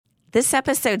This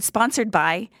episode sponsored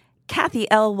by Kathy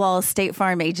L. Wall State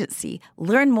Farm Agency.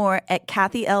 Learn more at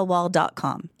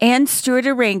kathylwall.com. And Stuart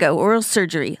Arango Oral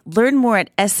Surgery. Learn more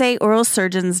at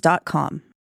saoralsurgeons.com.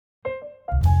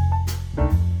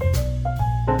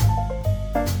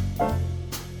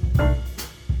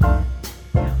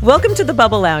 Welcome to the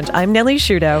Bubble Lounge. I'm Nellie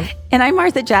Shudo. And I'm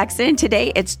Martha Jackson. And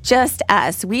today it's just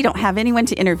us. We don't have anyone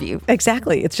to interview.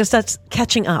 Exactly. It's just us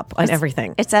catching up on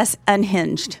everything. It's us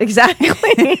unhinged. Exactly.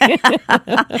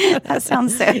 That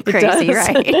sounds so crazy,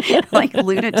 right? Like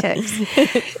lunatics.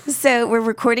 So we're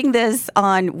recording this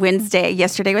on Wednesday.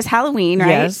 Yesterday was Halloween, right?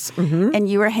 Yes. Mm-hmm. And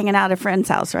you were hanging out at a friend's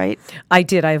house, right? I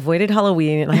did. I avoided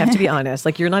Halloween, and I have to be honest.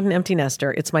 Like, you're not an empty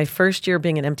nester. It's my first year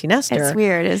being an empty nester. It's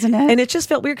weird, isn't it? And it just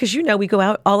felt weird because, we go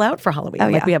out all out for Halloween. Oh,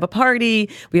 like, we have a party.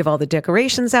 We have all the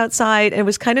decorations outside. And it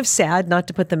was kind of sad not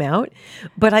to put them out.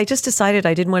 But I just decided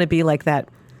I didn't want to be like that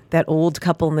old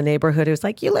couple in the neighborhood who's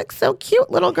like, you look so cute,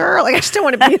 little girl. Like, I just don't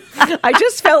want to be. I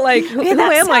just felt like, who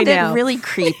am I now? Really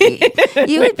creepy.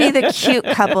 You would be the cute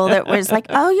couple that was like,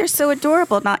 oh, you're so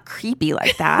adorable, not creepy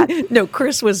like that. No,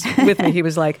 Chris was with me. He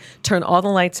was like, turn all the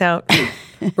lights out.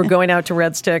 We're going out to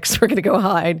Red Sticks. We're going to go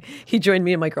hide. He joined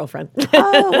me and my girlfriend.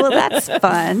 Oh, well, that's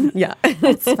fun. Yeah.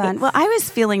 That's fun. Well, I was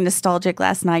feeling nostalgic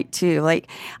last night, too. Like,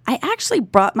 I actually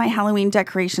brought my Halloween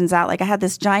decorations out. Like, I had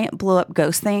this giant blow-up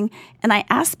ghost thing, and I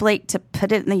asked Blake to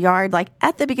put it in the yard, like,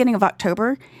 at the beginning of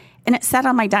October, and it sat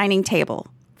on my dining table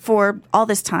for all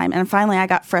this time. And finally, I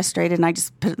got frustrated, and I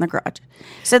just put it in the garage.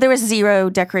 So there was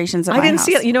zero decorations at my house. I didn't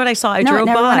see it. You know what I saw? I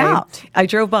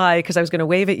drove by because I was going to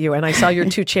wave at you, and I saw your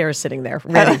two chairs sitting there,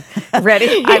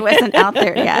 ready. I wasn't out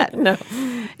there yet. No,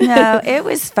 it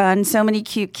was fun. So many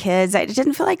cute kids. I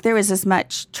didn't feel like there was as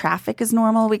much traffic as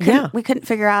normal. We couldn't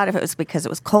figure out if it was because it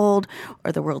was cold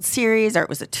or the World Series or it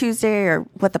was a Tuesday or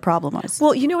what the problem was.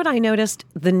 Well, you know what I noticed?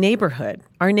 The neighborhood.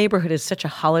 Our neighborhood is such a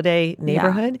holiday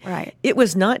neighborhood. Yeah, right. It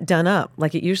was not done up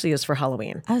like it usually is for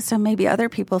Halloween. Oh, so maybe other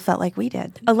people felt like we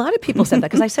did. A lot of people said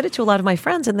that because I said it to a lot of my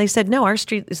friends and they said, no, our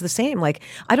street is the same. Like,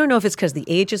 I don't know if it's because the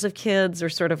ages of kids are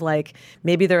sort of like,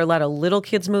 maybe there are a lot of little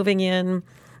kids moving in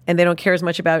and they don't care as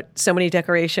much about so many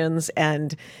decorations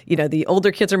and, the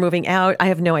older kids are moving out. I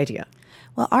have no idea.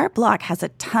 Well, our block has a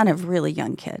ton of really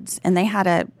young kids and they had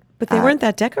But they weren't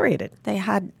that decorated.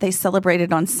 They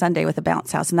celebrated on Sunday with a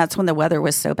bounce house, and that's when the weather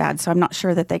was so bad. So I'm not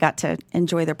sure that they got to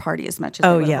enjoy their party as much as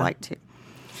they would have liked to.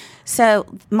 So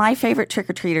my favorite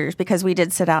trick-or-treaters, because we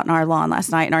did sit out in our lawn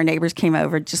last night, and our neighbors came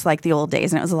over just like the old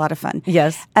days, and it was a lot of fun.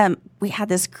 Yes. We had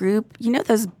this group,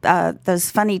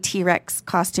 those funny T-Rex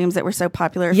costumes that were so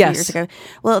popular a few years ago.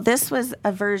 Well, this was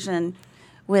a version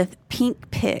with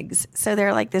pink pigs. So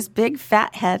they're like this big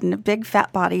fat head and a big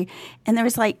fat body, and there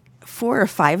was like 4 or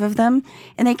 5 of them,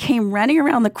 and they came running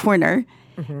around the corner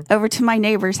over to my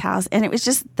neighbor's house, and it was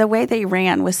just the way they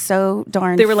ran was so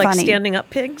darn funny. They were like standing up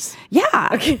pigs? Yeah.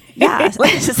 Okay. Yeah.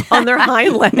 On their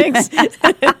hind legs.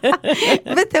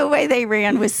 But the way they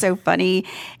ran was so funny.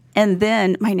 And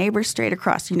then my neighbor straight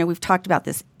across, we've talked about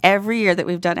this every year that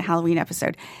we've done a Halloween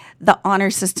episode, the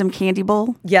honor system candy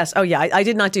bowl. Yes. Oh, yeah. I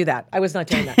did not do that. I was not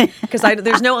doing that because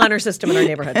there's no honor system in our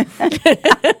neighborhood.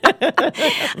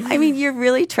 I mean, you're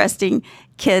really trusting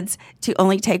kids to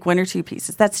only take 1 or 2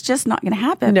 pieces. That's just not going to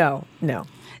happen. No.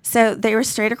 So they were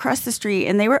straight across the street,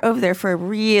 and they were over there for a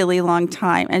really long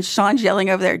time. And Sean's yelling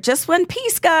over there, just 1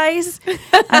 piece, guys.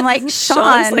 I'm like, Sean.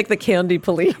 Sean's like the candy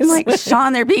police. I'm like,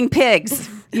 Sean, they're being pigs.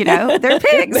 They're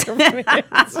pigs.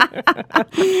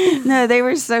 No, they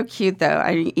were so cute, though.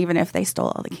 I mean, even if they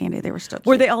stole all the candy, they were still cute.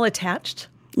 Were they all attached?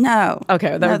 No.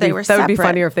 Okay, they were separate. That would be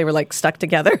funnier if they were like stuck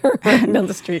together down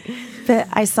the street. But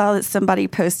I saw that somebody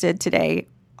posted today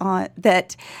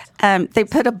that they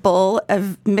put a bowl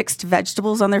of mixed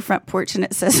vegetables on their front porch, and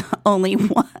it says only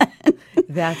 1.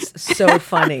 That's so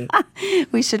funny.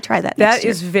 We should try that next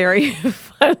year. That is very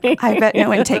funny. I bet no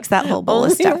one takes that whole bowl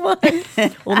of stuff.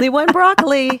 Only 1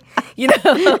 broccoli,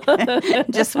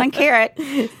 Just 1 carrot.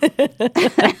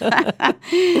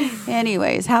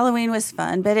 Anyways, Halloween was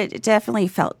fun, but it definitely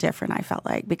felt different, I felt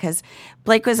like, because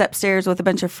Blake was upstairs with a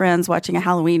bunch of friends watching a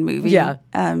Halloween movie. Yeah.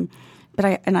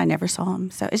 But I never saw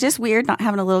him. So it's just weird not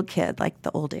having a little kid like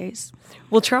the old days.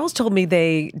 Well, Charles told me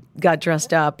they got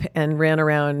dressed up and ran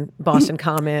around Boston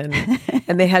Common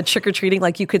and they had trick-or-treating.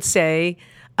 Like you could say,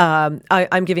 I'm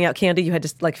giving out candy. You had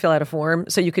to like fill out a form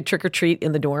so you could trick-or-treat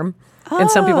in the dorm. Oh. And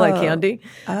some people had candy.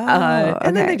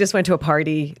 And then they just went to a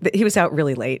party. He was out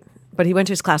really late. But he went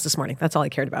to his class this morning. That's all I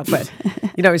cared about. But,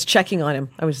 I was checking on him.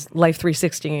 I was life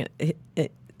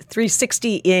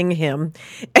 360-ing him.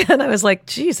 And I was like,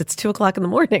 geez, it's 2:00 in the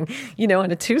morning,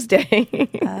 on a Tuesday.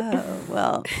 Oh,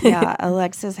 well, yeah.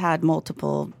 Alexa's had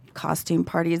multiple costume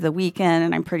party of the weekend,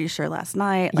 and I'm pretty sure last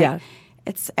night. Like, Yeah.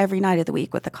 It's every night of the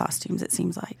week with the costumes, it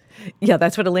seems like. Yeah,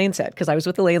 that's what Elaine said, because I was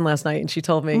with Elaine last night, and she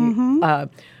told me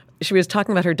she was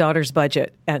talking about her daughter's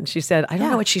budget, and she said, I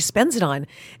don't know what she spends it on.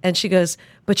 And she goes,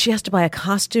 but she has to buy a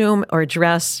costume or a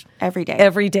dress Every day.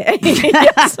 Every day.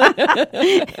 Yes.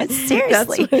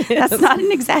 Seriously. That's not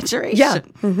an exaggeration. Yeah.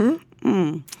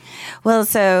 Mm-hmm. Well,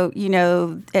 so,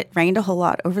 it rained a whole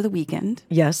lot over the weekend.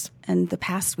 Yes. And the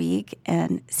past week,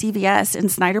 and CVS in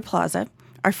Snyder Plaza,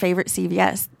 our favorite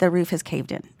CVS, the roof has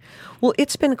caved in. Well,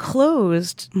 it's been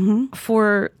closed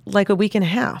for like a week and a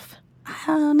half.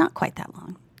 Not quite that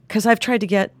long. Because I've tried to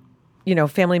get,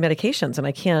 family medications, and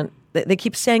I can't. They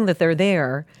keep saying that they're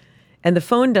there, and the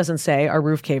phone doesn't say our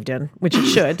roof caved in, which it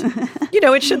should.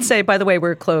 It should say, by the way,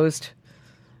 we're closed,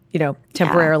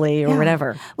 temporarily or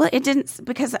whatever. Well, it didn't,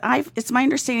 because it's my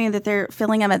understanding that they're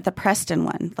filling them at the Preston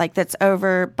one, like that's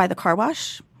over by the car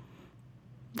wash,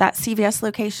 that CVS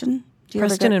location.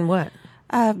 Preston and what?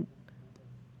 I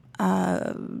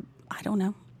don't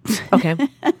know. Okay.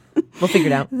 We'll figure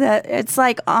it out. It's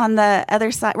like on the other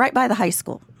side, right by the high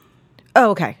school.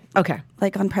 Oh, okay. Okay.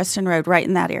 Like on Preston Road, right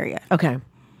in that area. Okay.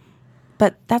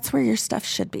 But that's where your stuff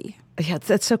should be. Yeah,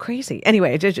 that's so crazy.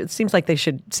 Anyway, it seems like they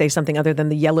should say something other than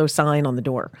the yellow sign on the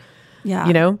door.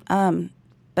 Yeah.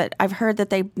 But I've heard that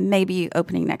they may be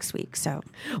opening next week. So,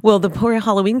 well, the poor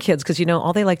Halloween kids, because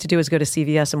all they like to do is go to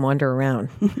CVS and wander around.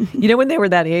 When they were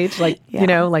that age, like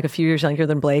like a few years younger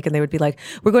than Blake, and they would be like,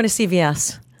 "We're going to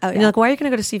CVS." Oh, yeah. And you're like, why are you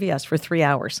going to go to CVS for 3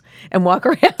 hours and walk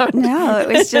around? No, it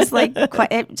was just like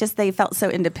they felt so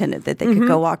independent that they could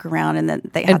go walk around, and then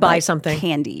they had buy something,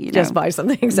 candy. Just buy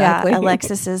something, exactly. Yeah,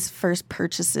 Alexis's first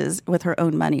purchases with her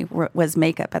own money was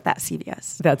makeup at that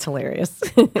CVS. That's hilarious.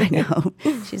 I know,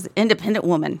 she's an independent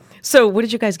woman. So, what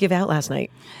did you guys give out last night?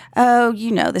 Oh,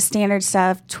 the standard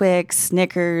stuff: Twix,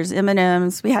 Snickers,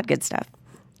 M&Ms. We had good stuff.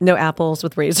 No apples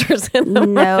with razors in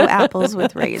them. No apples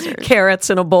with razors. Carrots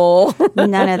in a bowl.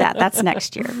 None of that. That's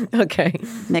next year. Okay.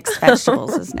 Mixed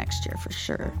vegetables is next year for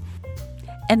sure.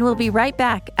 And we'll be right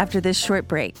back after this short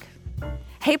break.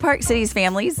 Hey, Park Cities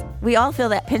families. We all feel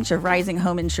that pinch of rising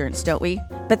home insurance, don't we?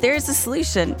 But there is a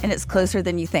solution, and it's closer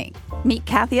than you think. Meet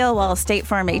Kathy L. Wall State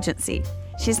Farm Agency.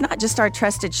 She's not just our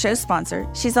trusted show sponsor,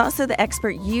 she's also the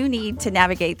expert you need to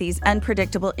navigate these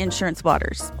unpredictable insurance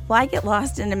waters. Why get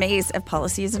lost in a maze of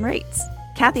policies and rates?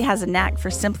 Kathy has a knack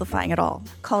for simplifying it all.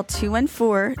 Call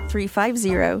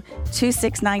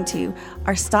 214-350-2692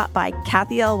 or stop by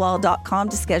kathylwall.com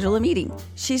to schedule a meeting.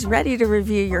 She's ready to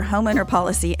review your homeowner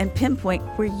policy and pinpoint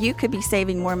where you could be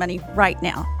saving more money right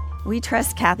now. We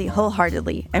trust Kathy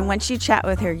wholeheartedly, and once you chat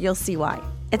with her, you'll see why.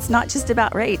 It's not just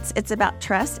about rates, it's about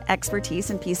trust, expertise,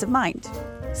 and peace of mind.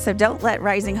 So don't let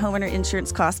rising homeowner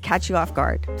insurance costs catch you off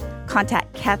guard.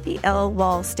 Contact Kathy L.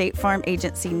 Wall State Farm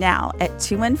Agency now at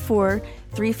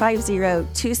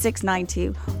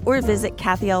 214-350-2692 or visit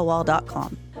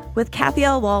kathylwall.com. With Kathy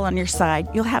L. Wall on your side,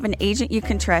 you'll have an agent you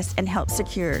can trust and help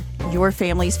secure your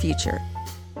family's future.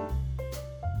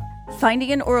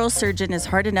 Finding an oral surgeon is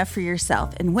hard enough for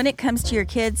yourself, and when it comes to your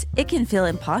kids, it can feel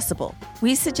impossible.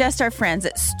 We suggest our friends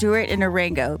at Stewart and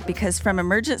Arango because from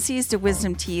emergencies to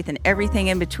wisdom teeth and everything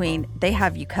in between, they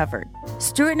have you covered.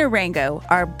 Stewart and Arango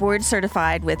are board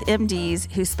certified with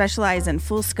MDs who specialize in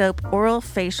full scope oral,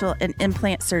 facial, and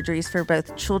implant surgeries for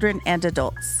both children and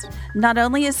adults. Not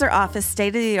only is their office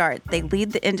state of the art, they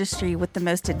lead the industry with the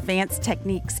most advanced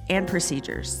techniques and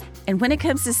procedures. And when it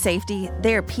comes to safety,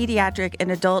 they are pediatric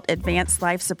and adult advanced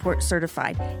life support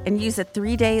certified and use a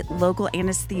 3-day local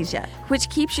anesthesia, which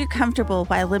keeps you comfortable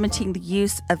while limiting the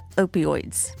use of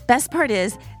opioids. Best part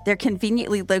is, they're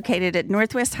conveniently located at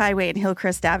Northwest Highway and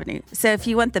Hillcrest Avenue. So if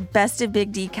you want the best of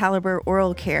Big D caliber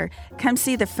oral care, come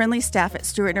see the friendly staff at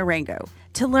Stewart and Arango.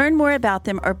 To learn more about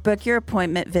them or book your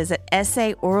appointment, visit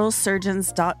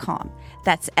saoralsurgeons.com.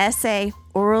 That's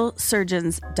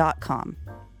saoralsurgeons.com.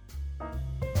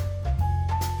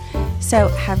 So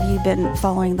have you been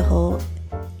following the whole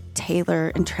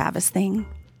Taylor and Travis thing?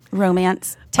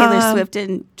 Romance? Taylor Swift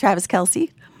and Travis Kelce?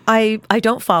 I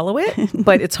don't follow it,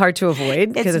 but it's hard to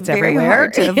avoid because it's very everywhere.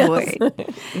 Hard to avoid.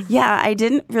 Yeah, I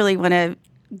didn't really want to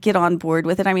get on board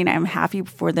with it. I mean, I'm happy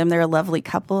for them. They're a lovely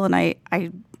couple, and I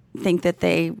think that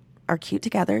they are cute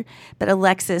together. But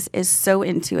Alexis is so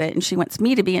into it, and she wants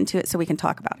me to be into it so we can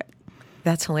talk about it.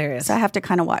 That's hilarious. So I have to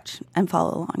kind of watch and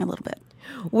follow along a little bit.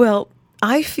 Well,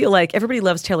 I feel like everybody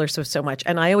loves Taylor Swift so much,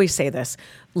 and I always say this.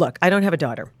 Look, I don't have a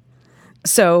daughter.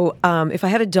 So if I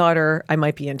had a daughter, I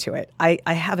might be into it. I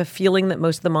have a feeling that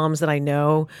most of the moms that I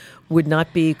know would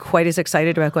not be quite as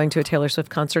excited about going to a Taylor Swift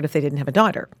concert if they didn't have a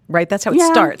daughter, right? That's how it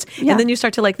starts. Yeah. And then you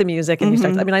start to like the music, and you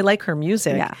start, I mean, I like her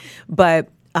music, but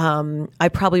I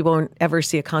probably won't ever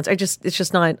see a concert. It's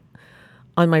just not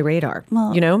on my radar.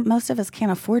 Well, most of us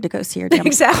can't afford to go see her.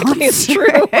 Exactly, it's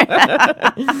true.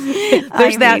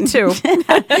 There's that too.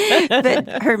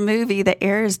 But her movie, The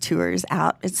Eras Tour, is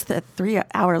out. It's the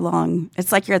 3-hour long.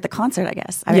 It's like you're at the concert, I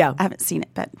guess. I haven't seen it,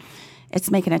 but it's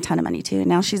making a ton of money too. And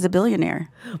now she's a billionaire.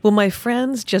 Well, my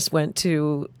friends just went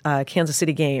to Kansas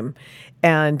City game,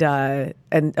 and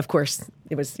of course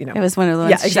it was it was one of the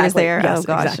ones she was there. Yes, oh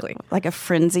gosh, exactly. Like a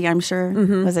frenzy, I'm sure.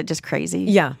 Mm-hmm. Was it just crazy?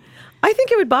 Yeah. I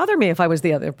think it would bother me if I was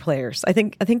the other players. I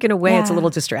think in a way it's a little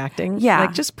distracting. Yeah.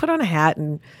 Like just put on a hat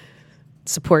and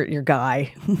support your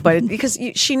guy. But because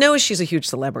she knows she's a huge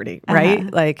celebrity, right?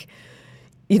 Like,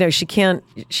 she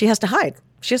has to hide.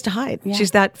 She has to hide. Yeah.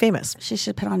 She's that famous. She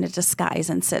should put on a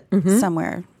disguise and sit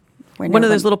somewhere. One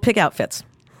of those little pig outfits.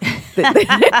 She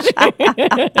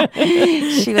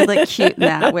would look cute in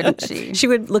that, wouldn't she? She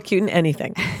would look cute in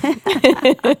anything.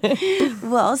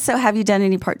 Well, so have you done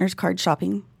any partners card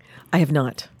shopping? I have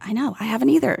not. I know. I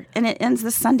haven't either. And it ends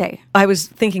this Sunday. I was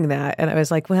thinking that, and I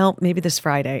was like, well, maybe this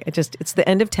Friday. It's the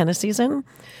end of tennis season.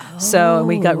 Oh. So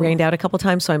we got rained out a couple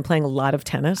times, so I'm playing a lot of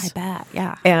tennis. I bet,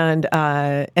 yeah. And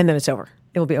then it's over.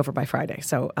 It will be over by Friday.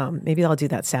 So maybe I'll do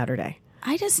that Saturday.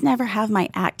 I just never have my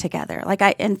act together. Like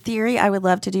in theory, I would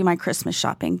love to do my Christmas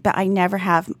shopping, but I never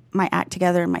have my act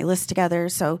together and my list together.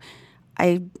 So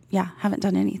I haven't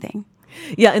done anything.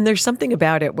 Yeah, and there's something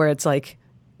about it where it's like,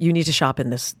 you need to shop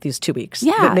in these 2 weeks.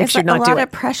 Yeah, that makes it's you like not a do lot it.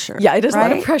 of pressure. Yeah, it is right? a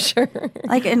lot of pressure.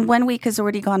 Like, and 1 week has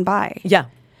already gone by. Yeah.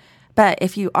 But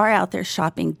if you are out there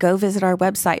shopping, go visit our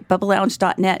website,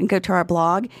 bubblelounge.net, and go to our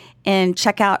blog and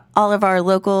check out all of our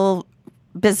local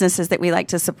businesses that we like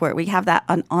to support. We have that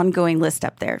an ongoing list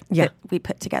up there that we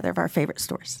put together of our favorite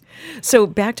stores. So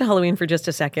back to Halloween for just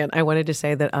a second. I wanted to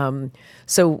say that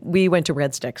so we went to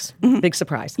Red Sticks. Big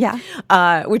surprise. Yeah.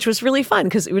 Which was really fun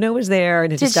because Una was there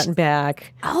and had just gotten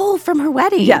back. Oh, from her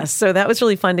wedding. Yes. So that was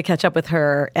really fun to catch up with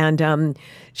her. And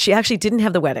she actually didn't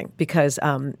have the wedding because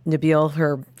Nabil,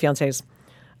 her fiance's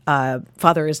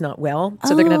father, is not well.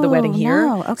 So they're going to have the wedding here.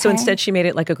 No. Okay. So instead she made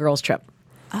it like a girls' trip.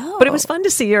 Oh. But it was fun to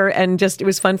see her, and it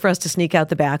was fun for us to sneak out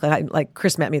the back. Like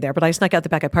Chris met me there, but I snuck out the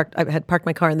back. I had parked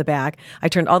my car in the back. I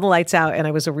turned all the lights out, and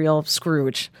I was a real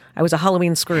Scrooge. I was a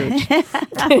Halloween Scrooge.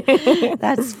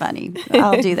 That's funny.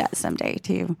 I'll do that someday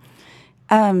too.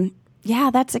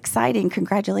 Yeah, that's exciting.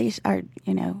 Congratulations.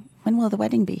 When will the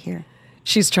wedding be here?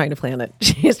 She's trying to plan it.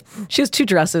 She has 2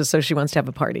 dresses, so she wants to have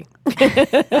a party. A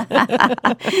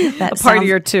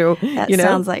party or two. That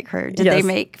sounds like her. Did they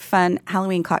make fun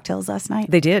Halloween cocktails last night?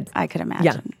 They did. I could imagine.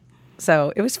 Yeah.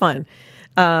 So it was fun.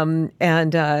 And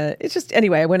it's just,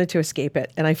 anyway, I wanted to escape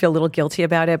it, and I feel a little guilty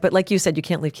about it. But like you said, you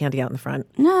can't leave candy out in the front.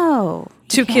 No.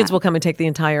 2 kids will come and take the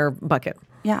entire bucket.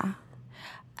 Yeah.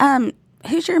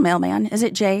 Who's your mailman? Is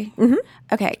it Jay? Mm-hmm.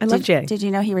 Okay. I love Jay. Did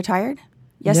you know he retired?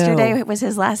 Yesterday was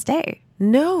his last day.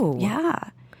 No. Yeah.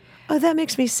 Oh, that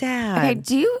makes me sad.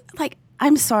 Okay,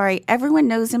 I'm sorry, everyone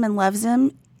knows him and loves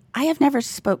him. I have never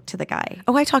spoke to the guy.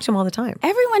 Oh, I talk to him all the time.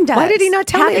 Everyone does. Why did he not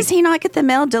tell me? How does he not get the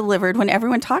mail delivered when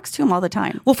everyone talks to him all the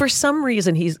time? Well, for some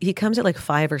reason, he comes at like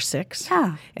 5 or 6.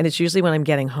 Yeah. And it's usually when I'm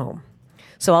getting home.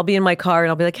 So I'll be in my car and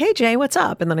I'll be like, hey, Jay, what's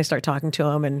up? And then I start talking to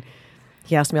him and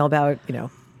he asks me all about,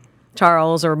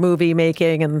 Charles or movie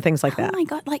making and things like that. Oh my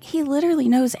God. Like he literally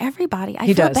knows everybody.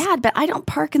 I feel bad, but I don't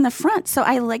park in the front. So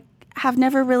I have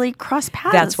never really crossed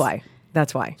paths.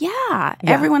 That's why. Yeah.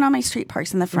 Everyone on my street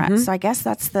parks in the front. So I guess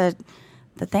that's the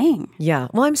thing. Yeah.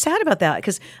 Well, I'm sad about that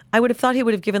because I would have thought he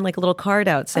would have given like a little card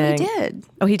out saying. Oh, he did.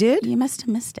 Oh, he did? You must have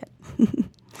missed it.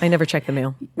 I never check the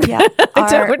mail. Yeah.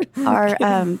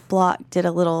 Our block did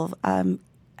a little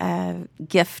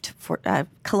gift for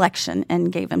collection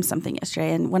and gave him something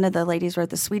yesterday. And one of the ladies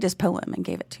wrote the sweetest poem and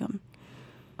gave it to him.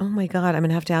 Oh my God. I'm going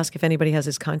to have to ask if anybody has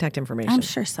his contact information. I'm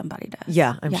sure somebody does.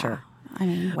 Yeah, I'm sure. I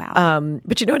mean, wow.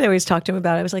 But you know what I always talk to him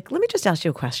about? I was like, let me just ask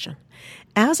you a question.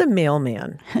 As a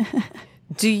mailman,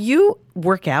 do you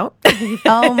work out?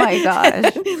 Oh my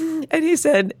gosh. And he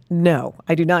said, no,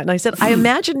 I do not. And I said, I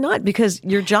imagine not because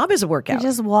your job is a workout.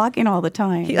 You're just walking all the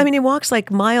time. He walks like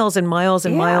miles and miles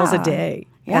and miles a day.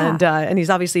 Yeah. And he's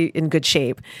obviously in good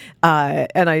shape.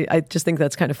 And I just think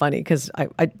that's kind of funny because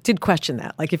I did question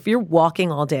that. Like if you're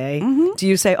walking all day, do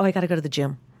you say, oh, I got to go to the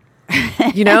gym?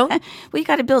 Well, you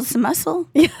got to build some muscle.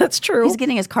 Yeah, that's true. He's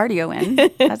getting his cardio in.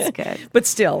 That's good. But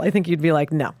still, I think you'd be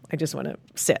like, no, I just want to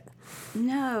sit.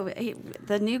 No,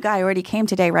 the new guy already came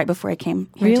today right before I came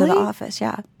here to the office.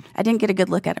 Yeah. I didn't get a good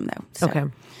look at him though. So okay.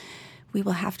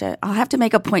 I'll have to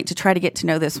make a point to try to get to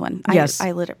know this one. Yes.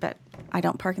 But I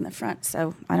don't park in the front,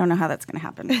 so I don't know how that's going to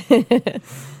happen.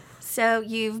 So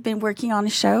you've been working on a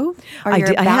show? Or I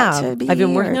you're about have. to be, I've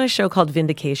been working on a show called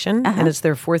Vindication, and it's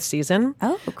their 4th season.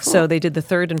 Oh, cool. So they did the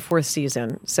 3rd and 4th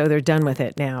season, so they're done with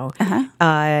it now.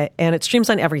 And it streams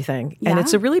on everything, and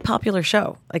it's a really popular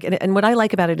show. Like, and what I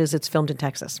like about it is it's filmed in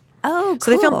Texas. Oh,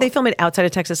 so cool. they film it outside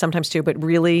of Texas sometimes too, but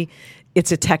really,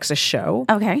 it's a Texas show.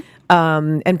 Okay.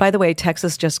 And by the way,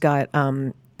 Texas just got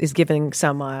is giving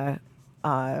some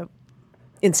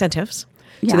incentives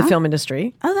to the film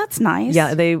industry. Oh, that's nice.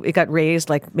 Yeah, it got raised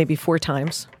like maybe 4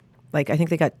 times. Like I think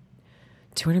they got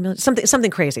 $200 million, something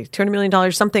crazy, $200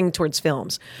 million, something towards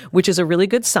films, which is a really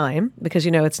good sign because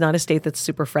it's not a state that's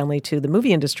super friendly to the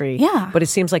movie industry. Yeah, but it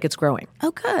seems like it's growing. Oh,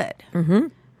 good. Mm-hmm.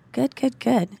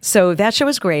 Good. So that show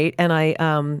was great, and I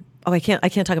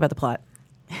can't talk about the plot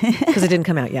because it didn't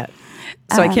come out yet.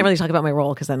 So I can't really talk about my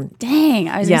role because then... Dang.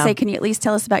 I was going to say, can you at least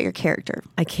tell us about your character?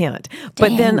 I can't.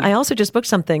 But then I also just booked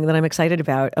something that I'm excited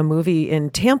about, a movie in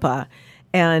Tampa.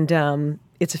 And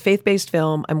it's a faith-based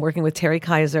film. I'm working with Terry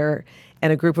Kaiser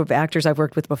and a group of actors I've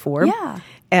worked with before. Yeah.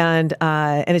 And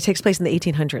it takes place in the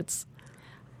 1800s.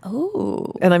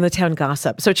 Oh. And I'm the town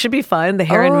gossip. So it should be fun. The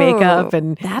hair and makeup.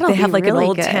 And they have like really an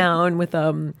old good. town with...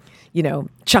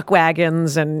 chuck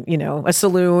wagons and, a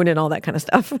saloon and all that kind of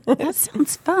stuff. That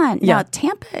sounds fun. Yeah. Now,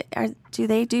 Tampa, do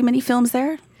they do many films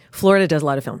there? Florida does a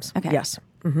lot of films. Okay. Yes.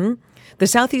 Mm-hmm. The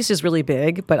Southeast is really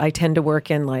big, but I tend to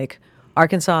work in like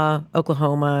Arkansas,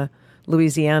 Oklahoma,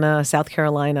 Louisiana, South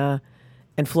Carolina,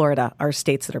 and Florida are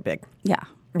states that are big. Yeah.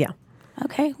 Yeah.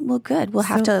 Okay. Well, good. We'll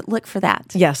have to look for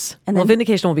that. Yes. And then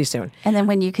Vindication will be soon. And then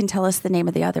when you can tell us the name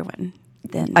of the other one.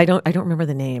 Then I don't remember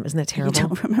the name. Isn't that terrible? You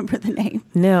don't remember the name?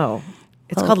 No.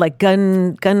 It's called like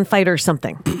Gunfighter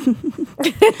something.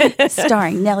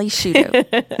 Starring Nellie Shudo.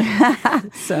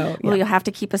 So Well, you'll have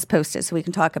to keep us posted so we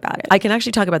can talk about it. I can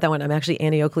actually talk about that one. I'm actually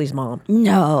Annie Oakley's mom.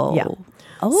 No. Yeah.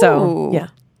 Oh. So, yeah.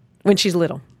 When she's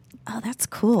little. Oh, that's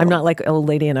cool. I'm not like an old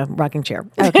lady in a rocking chair.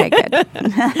 Okay, good.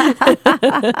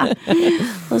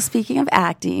 Well, speaking of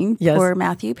acting, Yes. poor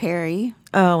Matthew Perry.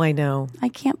 Oh, I know. I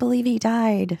can't believe he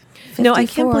died. 54. No, I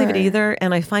can't believe it either.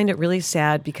 And I find it really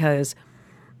sad because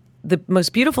the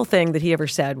most beautiful thing that he ever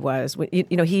said was,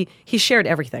 he shared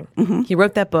everything. Mm-hmm. He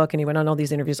wrote that book and he went on all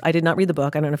these interviews. I did not read the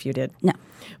book. I don't know if you did. No.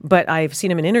 But I've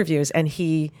seen him in interviews and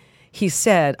he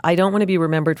said, I don't want to be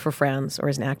remembered for Friends or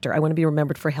as an actor. I want to be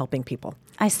remembered for helping people.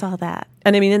 I saw that.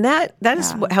 And I mean, and that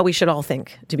is how we should all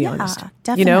think, to be honest.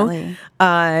 Definitely.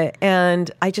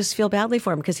 And I just feel badly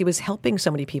for him because he was helping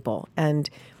so many people and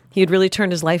he had really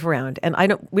turned his life around. And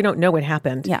we don't know what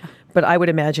happened. Yeah. But I would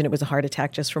imagine it was a heart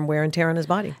attack just from wear and tear on his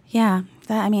body. Yeah.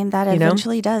 That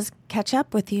eventually does catch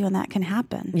up with you and that can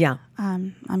happen. Yeah.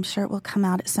 I'm sure it will come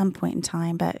out at some point in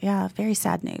time, but yeah, very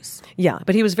sad news. Yeah.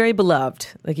 But he was very beloved.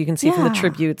 Like you can see from the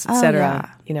tributes, et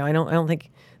cetera. Yeah. I don't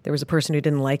think there was a person who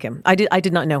didn't like him. I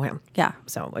did not know him. Yeah.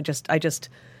 So I just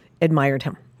admired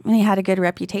him. And he had a good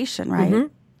reputation, right?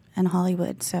 Mm-hmm. In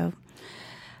Hollywood. So,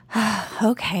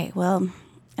 okay. Well,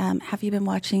 have you been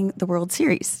watching the World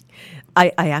Series?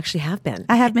 I actually have been.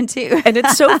 I have been too. And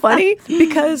it's so funny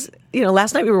because,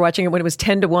 last night we were watching it when it was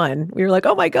 10-1. We were like,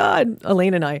 oh my God,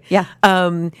 Elaine and I. Yeah.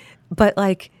 But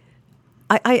like,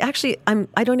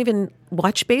 I don't even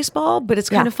watch baseball, but it's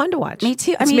kind of fun to watch. Me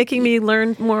too. It's making me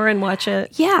learn more and watch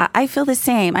it. Yeah, I feel the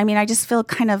same. I mean, I just feel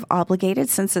kind of obligated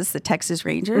since it's the Texas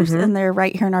Rangers and they're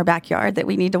right here in our backyard that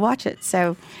we need to watch it.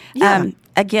 So,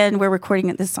 again, we're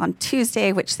recording this on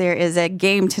Tuesday, which there is a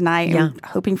game tonight. Yeah. And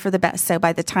hoping for the best. So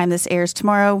by the time this airs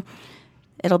tomorrow,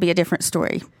 it'll be a different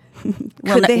story.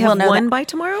 Could they have won by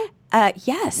tomorrow?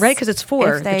 Yes. Right, because it's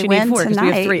 4. If they but you win need 4 because tonight,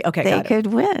 we have 3. Okay, they could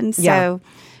win. So Yeah.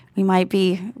 we might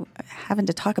be having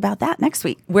to talk about that next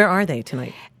week. Where are they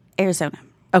tonight? Arizona.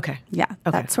 Okay. Yeah,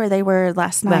 Okay. that's where they were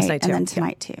last night too. and then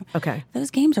tonight too. Okay.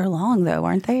 Those games are long though,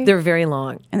 aren't they? They're very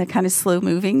long. And they're kind of slow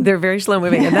moving. They're very slow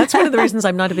moving. And that's one of the reasons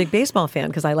I'm not a big baseball fan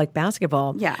because I like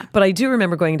basketball. Yeah. But I do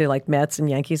remember going to like Mets and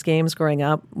Yankees games growing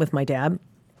up with my dad.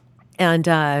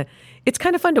 And it's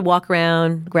kind of fun to walk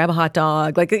around, grab a hot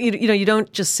dog. Like, you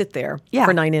don't just sit there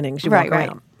for 9 innings. You walk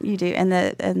around. You do.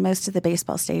 And most of the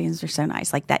baseball stadiums are so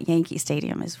nice. Like that Yankee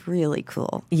Stadium is really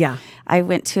cool. Yeah. I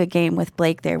went to a game with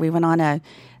Blake there. We went on a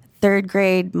 3rd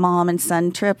grade mom and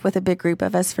son trip with a big group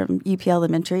of us from UP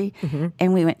Elementary.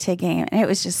 And we went to a game. And it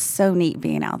was just so neat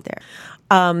being out there.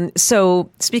 So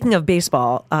speaking of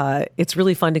baseball, it's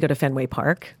really fun to go to Fenway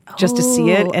Park just to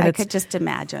see it. And I could just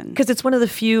imagine. Because it's one of the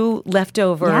few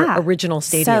leftover original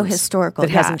stadiums. So historical. That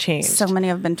hasn't changed. So many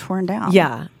have been torn down.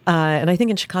 Yeah. And I think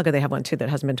in Chicago they have one too that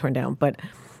hasn't been torn down. But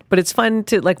it's fun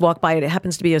to like walk by it. It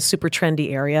happens to be a super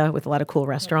trendy area with a lot of cool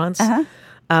restaurants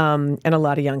and a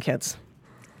lot of young kids.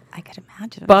 I could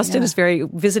imagine. Boston is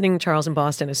visiting Charles in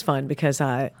Boston is fun because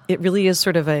it really is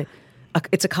sort of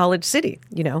it's a college city,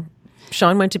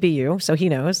 Sean went to BU, so he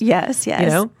knows. Yes.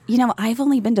 I've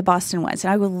only been to Boston once,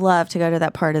 and I would love to go to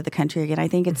that part of the country again. I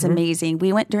think it's amazing.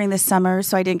 We went during the summer,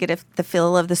 so I didn't get the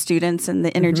feel of the students and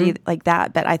the energy like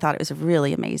that, but I thought it was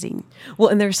really amazing. Well,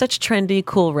 and there's such trendy,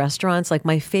 cool restaurants. Like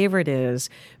my favorite is,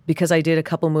 because I did a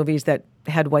couple movies that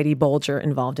had Whitey Bulger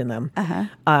involved in them,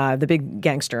 the big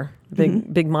gangster,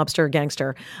 big mobster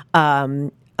gangster.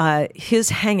 His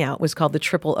hangout was called the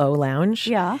Triple O Lounge.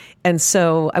 Yeah. And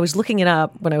so I was looking it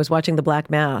up when I was watching The Black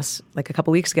Mass like a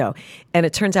couple weeks ago. And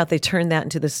it turns out they turned that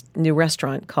into this new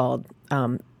restaurant called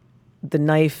The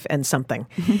Knife and something.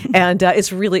 And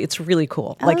it's really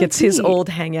cool. Like it's his old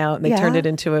hangout, and they turned it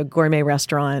into a gourmet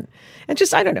restaurant. And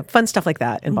just, I don't know, fun stuff like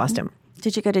that in Boston.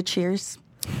 Did you go to Cheers?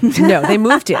 No, they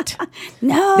moved it.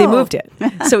 No. They moved it.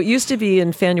 So it used to be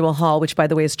in Faneuil Hall, which, by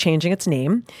the way, is changing its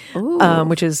name,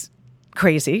 which is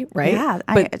crazy, right? Yeah.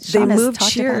 But they moved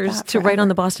Cheers to right on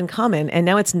the Boston Common, and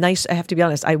now it's nice. I have to be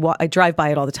honest. I drive by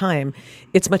it all the time.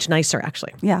 It's much nicer,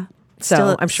 actually. Yeah.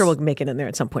 So I'm sure we'll make it in there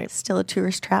at some point. Still a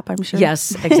tourist trap, I'm sure.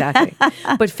 Yes, exactly.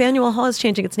 But Faneuil Hall is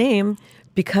changing its name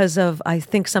because of, I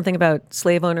think, something about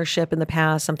slave ownership in the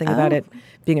past, something about it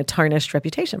being a tarnished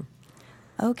reputation.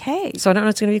 Okay. So I don't know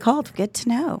what it's going to be called. Good to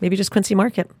know. Maybe just Quincy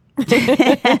Market. But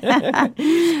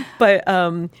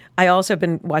I also have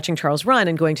been watching Charles run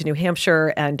and going to New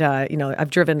Hampshire, and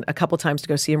I've driven a couple times to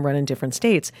go see him run in different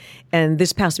states. And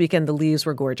this past weekend, the leaves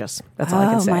were gorgeous. That's all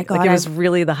I can say. My God, like it was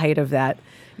really the height of that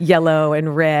yellow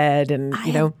and red, and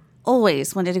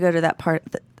always wanted to go to that part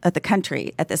of the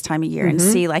country at this time of year and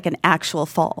see like an actual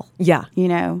fall. Yeah.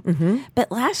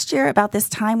 But last year about this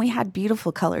time, we had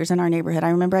beautiful colors in our neighborhood. I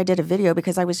remember I did a video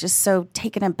because I was just so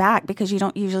taken aback because you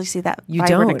don't usually see that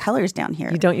vibrant colors down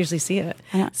here. You don't usually see it.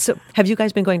 So have you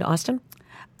guys been going to Austin?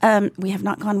 We have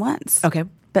not gone once. Okay.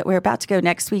 But we're about to go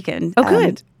next weekend. Oh,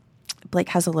 good. Blake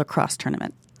has a lacrosse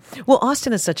tournament. Well,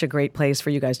 Austin is such a great place for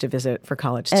you guys to visit for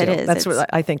college, too. It is. That's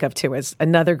what I think of, too, as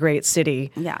another great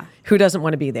city. Yeah. Who doesn't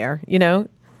want to be there,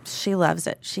 She loves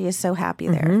it. She is so happy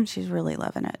there. She's really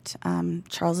loving it.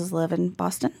 Charles is living in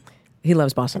Boston. He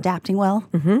loves Boston. Adapting well.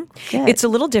 It's a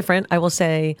little different, I will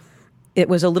say. It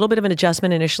was a little bit of an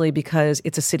adjustment initially because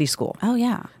it's a city school. Oh,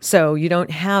 yeah. So you don't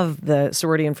have the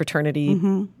sorority and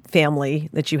fraternity family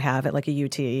that you have at like a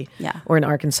UT or in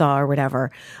Arkansas or whatever.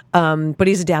 But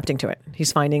he's adapting to it.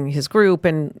 He's finding his group,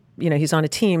 and he's on a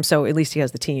team, so at least he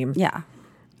has the team. Yeah.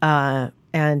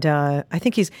 And I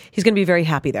think he's going to be very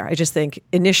happy there. I just think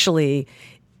initially,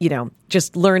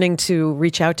 just learning to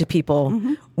reach out to people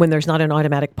when there's not an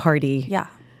automatic party. Yeah.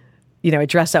 A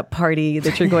dress-up party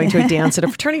that you're going to a dance at a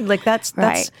fraternity, like that's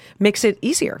makes it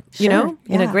easier, in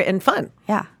a great and fun.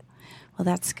 Yeah. Well,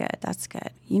 that's good. That's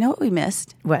good. You know what we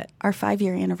missed? What? Our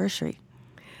 5-year anniversary.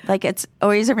 Like it's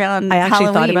always around I actually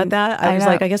Halloween. thought about that. I was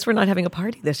like, I guess we're not having a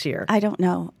party this year. I don't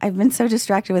know. I've been so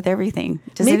distracted with everything.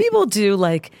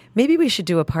 Maybe we should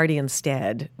do a party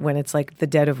instead when it's like the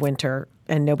dead of winter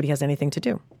and nobody has anything to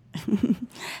do.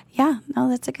 Yeah. No,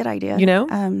 that's a good idea.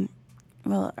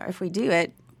 Well, if we do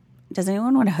it, does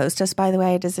anyone want to host us, by the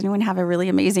way? Does anyone have a really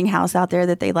amazing house out there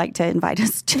that they'd like to invite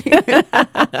us to?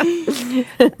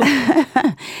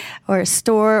 Or a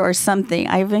store or something.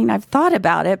 I mean, I've thought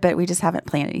about it, but we just haven't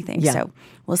planned anything. Yeah. So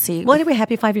we'll see. Well, anyway,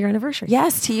 happy 5-year anniversary.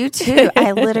 Yes, to you too.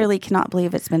 I literally cannot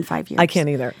believe it's been 5 years. I can't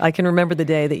either. I can remember the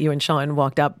day that you and Sean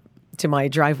walked up to my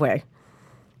driveway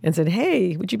and said,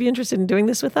 "Hey, would you be interested in doing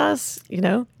this with us?"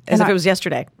 As if it was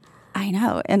yesterday. I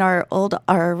know. And our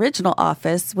original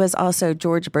office was also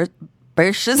George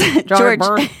Bush's. George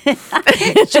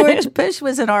Bush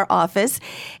was in our office.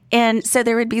 And so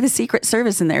there would be the Secret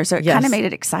Service in there. So it kind of made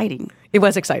it exciting. It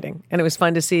was exciting. And it was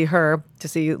fun to see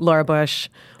Laura Bush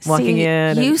walking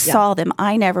in. You saw them.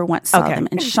 I never once saw them.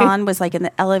 And Sean was like in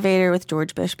the elevator with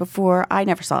George Bush before. I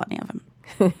never saw any of them.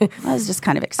 I was just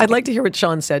kind of excited. I'd like to hear what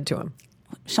Sean said to him.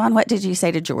 Sean, what did you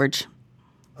say to George?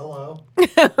 Hello.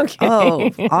 Okay. Oh,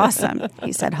 awesome.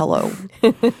 He said hello.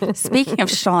 Speaking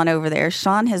of Sean over there,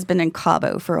 Sean has been in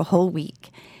Cabo for a whole week,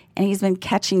 and he's been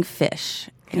catching fish.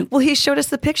 Well, he showed us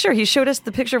the picture. He showed us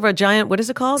the picture of a giant, what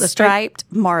is it called? A striped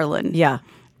marlin. Yeah.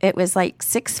 It was like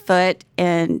 6 foot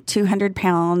and 200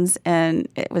 pounds, and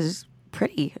it was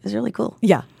pretty. It was really cool.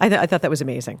 Yeah. I thought that was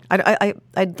amazing.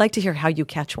 I'd like to hear how you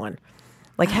catch one.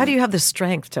 Like, how do you have the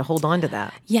strength to hold on to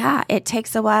that? Yeah, it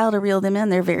takes a while to reel them in.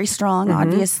 They're very strong,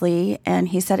 obviously. And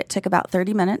he said it took about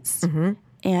 30 minutes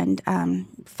and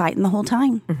fighting the whole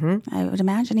time. I would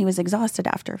imagine he was exhausted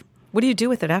after. What do you do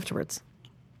with it afterwards?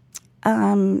 Do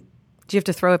you have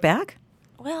to throw it back?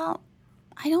 Well,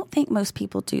 I don't think most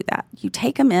people do that. You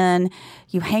take them in,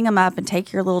 you hang them up and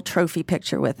take your little trophy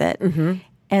picture with it. Mm-hmm.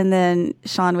 And then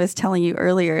Sean was telling you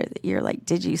earlier that you're like,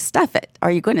 did you stuff it?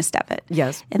 Are you going to stuff it?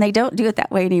 Yes. And they don't do it that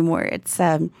way anymore. It's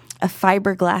a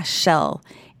fiberglass shell.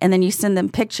 And then you send them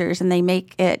pictures and they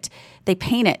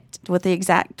paint it with the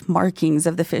exact markings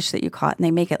of the fish that you caught. And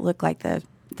they make it look like the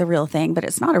real thing, but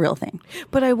it's not a real thing.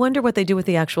 But I wonder what they do with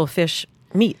the actual fish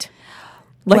meat.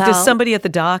 Like, does somebody at the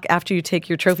dock, after you take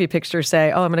your trophy picture,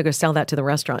 say, oh, I'm going to go sell that to the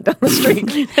restaurant down the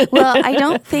street? Well, I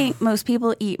don't think most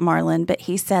people eat marlin, but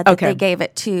he said that they gave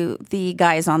it to the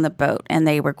guys on the boat and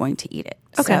they were going to eat it.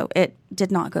 Okay. So it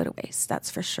did not go to waste,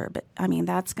 that's for sure. But, I mean,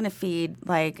 that's going to feed,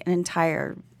 like, an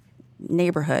entire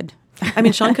neighborhood. I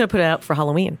mean, Sean could have put it out for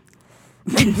Halloween.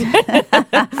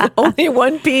 Only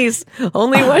one piece.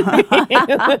 Only one piece.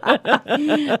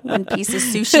 One piece of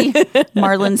sushi.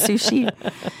 Marlin sushi.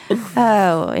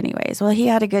 Oh, anyways. Well, he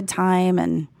had a good time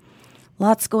and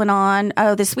lots going on.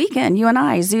 Oh, this weekend, you and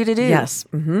I, Zoo to Do. Yes.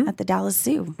 Mm-hmm. At the Dallas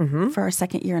Zoo for our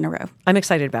second year in a row. I'm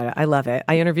excited about it. I love it.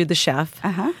 I interviewed the chef,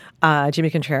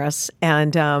 Jimmy Contreras,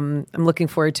 and I'm looking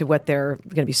forward to what they're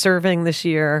going to be serving this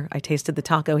year. I tasted the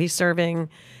taco he's serving.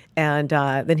 And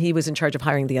then he was in charge of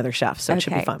hiring the other chef, so it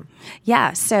should be fun.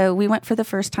 Yeah, so we went for the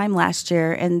first time last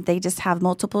year, and they just have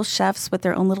multiple chefs with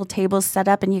their own little tables set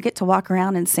up, and you get to walk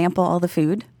around and sample all the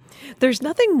food. There's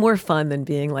nothing more fun than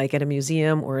being like at a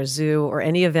museum or a zoo or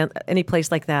any event, any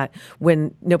place like that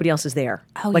when nobody else is there.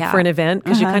 Like for an event,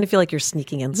 because you kind of feel like you're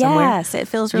sneaking in somewhere. Yes, it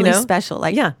feels really special.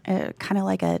 Like kind of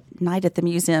like a night at the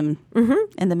museum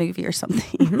in the movie or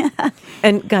something.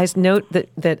 And guys, note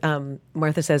that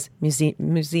Martha says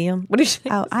museum. What did she say?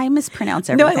 Oh, I mispronounce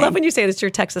everything. No, I love when you say it. It's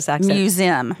your Texas accent.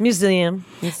 Museum.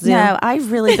 No,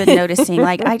 I've really been noticing,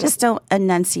 like, I just don't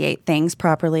enunciate things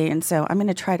properly, and so I'm going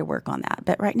to try to work on that.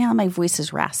 But right now, my voice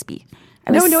is raspy.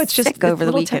 It's just over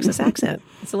the weekend. Texas accent.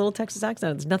 It's a little Texas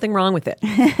accent. There's nothing wrong with it.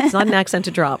 It's not an accent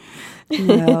to drop.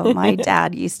 No, my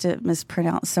dad used to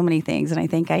mispronounce so many things, and I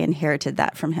think I inherited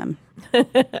that from him.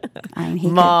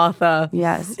 Martha.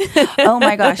 Yes. Oh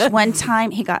my gosh. One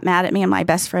time he got mad at me and my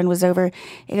best friend was over.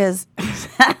 He goes,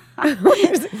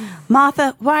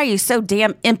 Martha, why are you so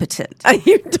damn impotent?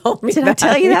 You told me Did I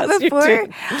tell you that before?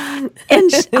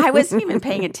 And I wasn't even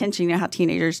paying attention. You know how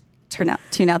teenagers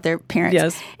tune out their parents.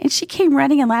 Yes. And she came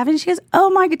running and laughing. She goes, oh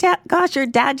my gosh, your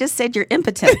dad just said you're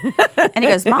impotent. And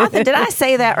he goes, Martha, did I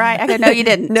say that right? I go, no, you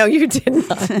didn't. No, you did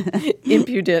not.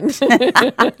 Impudent.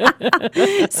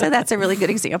 So that's a really good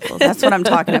example. That's what I'm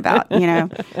talking about. You know,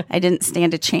 I didn't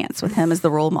stand a chance with him as the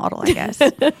role model, I guess.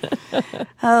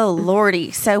 Oh,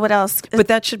 Lordy. So what else? But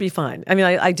that should be fun. I mean,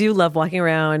 I do love walking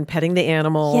around, petting the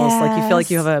animals. Yes. Like you feel like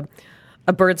you have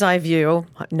a bird's eye view,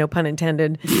 no pun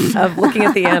intended, of looking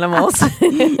at the animals.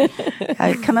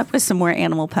 I come up with some more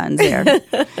animal puns there.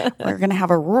 We're going to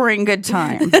have a roaring good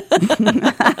time.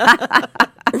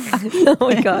 Oh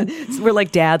my God. So we're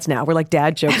like dads now. We're like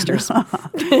dad jokesters.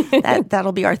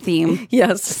 That'll be our theme.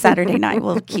 Yes. Saturday night.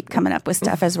 We'll keep coming up with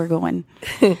stuff as we're going.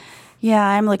 Yeah,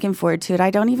 I'm looking forward to it. I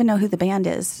don't even know who the band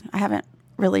is. I haven't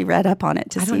really read up on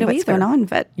it to see what's going on,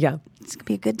 but it's going to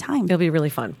be a good time. It'll be really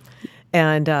fun.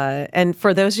 And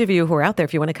for those of you who are out there,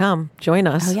 if you want to come, join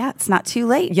us. Oh, yeah. It's not too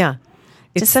late. Yeah.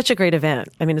 It's such a great event.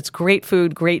 I mean, it's great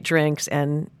food, great drinks,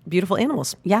 and beautiful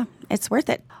animals. Yeah, it's worth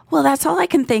it. Well, that's all I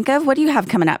can think of. What do you have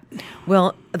coming up?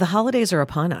 Well, the holidays are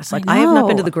upon us. Like I have not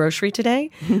been to the grocery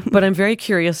today, but I'm very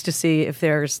curious to see if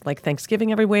there's like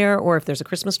Thanksgiving everywhere or if there's a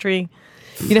Christmas tree.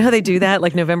 You know how they do that?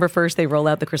 Like November 1st, they roll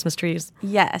out the Christmas trees?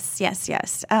 Yes.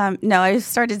 No, I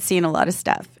started seeing a lot of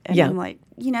stuff. And I'm like,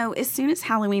 you know, as soon as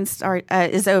Halloween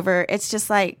is over, it's just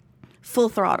like full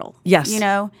throttle. Yes. You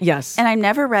know? Yes. And I'm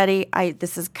never ready.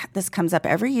 This comes up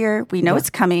every year. We know it's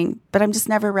coming, but I'm just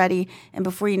never ready. And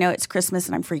before you know it, it's Christmas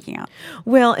and I'm freaking out.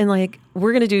 Well, and like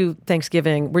we're going to do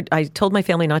Thanksgiving. I told my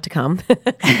family not to come.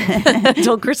 I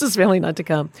told Chris's family not to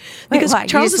come. Because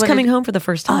Charles is coming home for the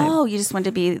first time. Oh, you just wanted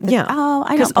to be... Oh,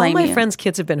 I don't blame you. All my friends'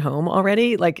 kids have been home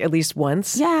already, like at least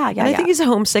once. Yeah. And I think he's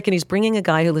homesick and he's bringing a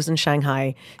guy who lives in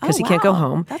Shanghai because he can't go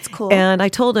home. That's cool. And I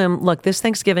told him, look, this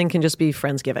Thanksgiving can just be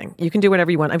Friendsgiving. You can do whatever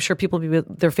you want. I'm sure people will be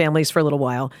with their families for a little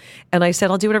while. And I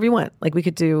said, I'll do whatever you want. Like we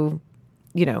could do,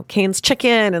 you know, Cane's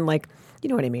chicken and like, you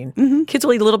know what I mean? Mm-hmm. Kids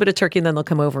will eat a little bit of turkey and then they'll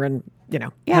come over and, you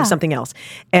know, have something else.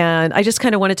 And I just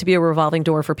kind of want it to be a revolving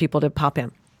door for people to pop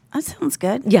in. That sounds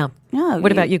good. Yeah. No.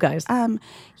 What about you guys?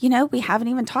 You know, we haven't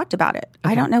even talked about it.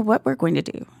 Okay. I don't know what we're going to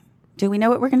do. Do we know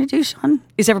what we're going to do, Sean?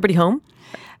 Is everybody home?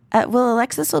 Well,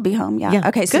 Alexis will be home. Yeah.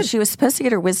 Okay. So she was supposed to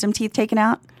get her wisdom teeth taken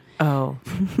out. Oh.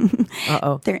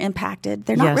 They're impacted.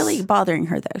 They're not really bothering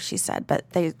her, though, she said, but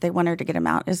they want her to get them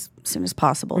out as soon as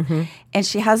possible. Mm-hmm. And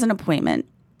she has an appointment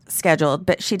scheduled,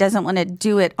 but she doesn't want to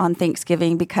do it on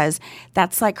Thanksgiving because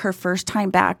that's like her first time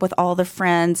back with all the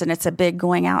friends, and it's a big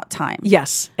going out time.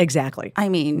 Yes, exactly. I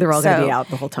mean, they're all going to be out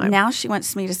the whole time. Now she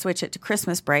wants me to switch it to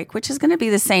Christmas break, which is going to be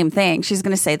the same thing. She's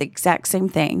going to say the exact same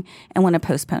thing and want to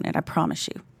postpone it. I promise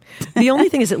you. The only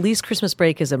thing is, at least Christmas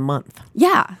break is a month.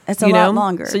 Yeah, it's a lot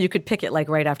longer. So you could pick it like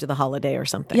right after the holiday or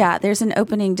something. Yeah, there's an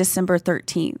opening December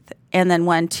 13th and then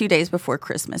one 2 days before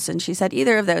Christmas. And she said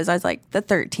either of those. I was like, the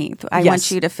 13th. I want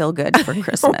you to feel good for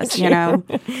Christmas, Yeah,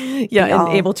 and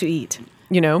able to eat,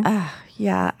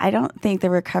 Yeah, I don't think the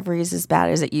recovery is as bad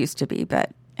as it used to be,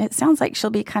 but it sounds like she'll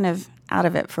be kind of out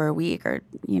of it for a week or,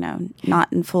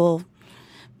 not in full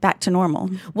back to normal.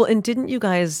 Well, and didn't you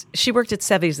guys, she worked at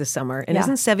Sevy's this summer, and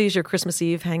isn't Sevy's your Christmas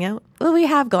Eve hangout? Well, we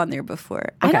have gone there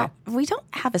before. Okay. We don't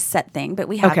have a set thing, but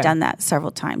we have done that several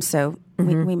times, so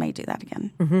we may do that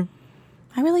again. Mm-hmm.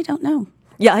 I really don't know.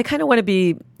 Yeah, I kind of want to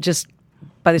be just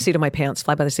by the seat of my pants,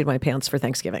 fly by the seat of my pants for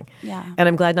Thanksgiving. Yeah. And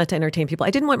I'm glad not to entertain people.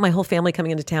 I didn't want my whole family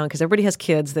coming into town because everybody has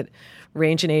kids that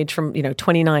range in age from,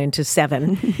 29 to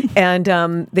 7.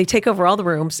 And they take over all the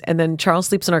rooms, and then Charles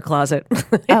sleeps in our closet.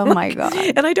 Oh, my God.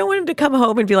 And I don't want him to come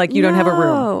home and be like, you don't have a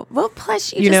room. Well,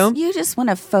 plus you just want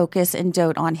to focus and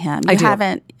dote on him. You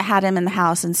haven't had him in the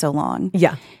house in so long.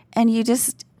 Yeah. And you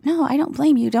just... No, I don't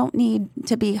blame you. You don't need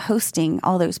to be hosting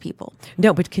all those people.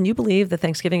 No, but can you believe that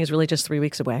Thanksgiving is really just 3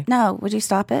 weeks away? No, would you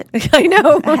stop it? I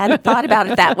know. I hadn't thought about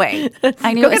it that way.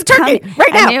 I knew it was coming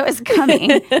right now. I knew it was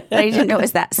coming, but I didn't know it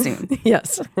was that soon.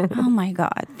 Yes. Oh my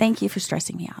God. Thank you for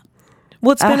stressing me out.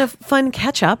 Well, it's been a fun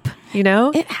catch up,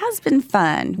 It has been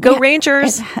fun. Go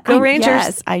Rangers. Go Rangers.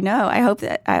 Yes, I know. I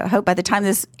hope by the time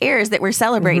this airs that we're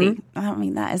celebrating. I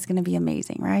mean, that is going to be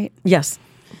amazing, right? Yes.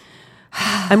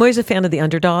 I'm always a fan of the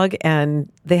underdog, and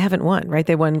they haven't won, right?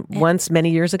 They won once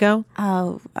many years ago.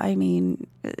 Oh, I mean,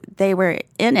 they were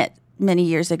in it many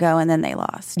years ago, and then they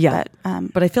lost. Yeah,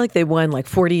 but I feel like they won like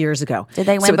 40 years ago. Did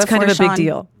they win? So it's kind of a big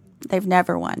deal. They've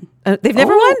never won. They've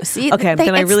never won? See, okay,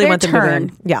 then I really want them to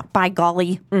win. Yeah. By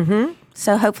golly. Mm-hmm.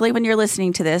 So hopefully when you're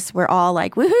listening to this, we're all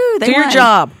like, woohoo, they do won. your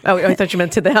job. Oh, I thought you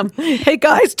meant to them. Hey,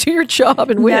 guys, do your job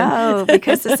and win. No,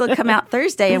 because this will come out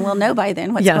Thursday and we'll know by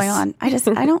then what's going on. I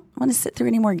don't want to sit through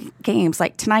any more games.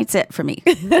 Like, tonight's it for me.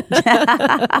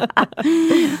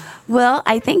 Well,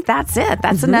 I think that's it.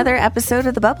 That's another episode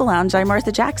of The Bubble Lounge. I'm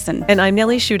Martha Jackson. And I'm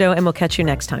Nellie Shudo, and we'll catch you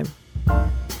next time.